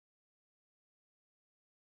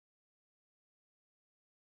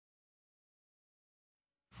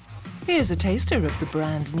Here's a taster of the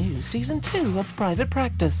brand new Season 2 of Private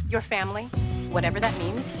Practice. Your family, whatever that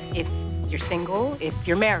means, if you're single, if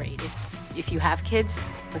you're married, if you have kids,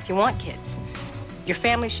 or if you want kids, your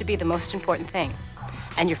family should be the most important thing.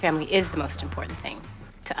 And your family is the most important thing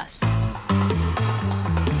to us.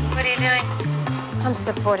 What are you doing? I'm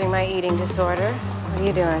supporting my eating disorder. What are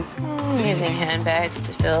you doing? Using handbags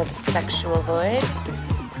to fill the sexual void.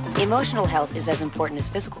 Emotional health is as important as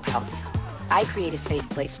physical health. I create a safe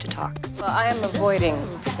place to talk. Well, I am avoiding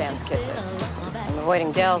Sam's kisses. I'm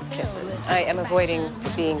avoiding Dell's kisses. I am avoiding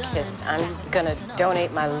being kissed. I'm gonna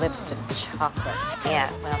donate my lips to chocolate.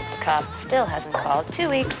 Yeah, well, the cop still hasn't called. 2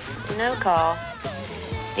 weeks, no call.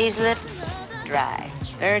 These lips, dry.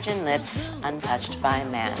 Virgin lips, untouched by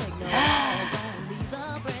man.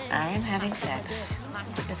 I am having sex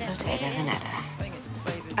with Bottega Veneta.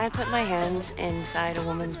 I put my hands inside a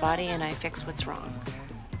woman's body and I fix what's wrong.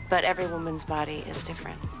 But every woman's body is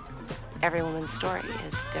different. Every woman's story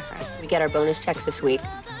is different. We get our bonus checks this week,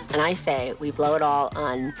 and I say we blow it all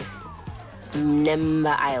on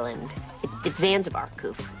Nemba Island. It's Zanzibar,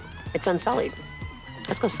 Coop. It's unsullied.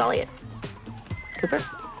 Let's go sully it. Cooper?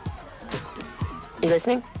 You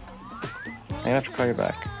listening? I'm gonna have to call you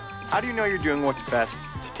back. How do you know you're doing what's best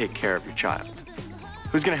to take care of your child?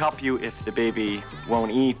 Who's gonna help you if the baby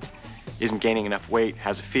won't eat, isn't gaining enough weight,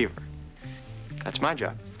 has a fever? That's my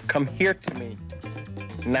job. Come here to me.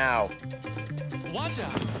 Now. Watch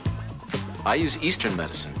out. I use Eastern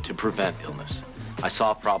medicine to prevent illness. I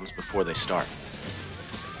solve problems before they start.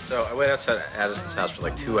 So I waited outside Addison's house for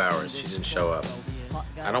like 2 hours. She didn't show up.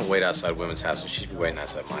 I don't wait outside women's houses. She should be waiting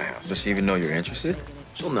outside my house. Does she even know you're interested?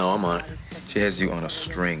 She'll know I'm on it. She has you on a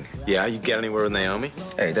string. Yeah, you get anywhere with Naomi?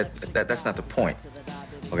 Hey, that's not the point.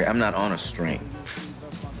 Okay, I'm not on a string.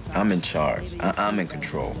 I'm in charge. I'm in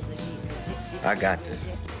control. I got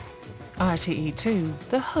this. RTE2,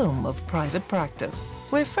 the home of private practice.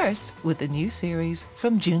 We're first with the new series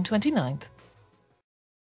from June 29th.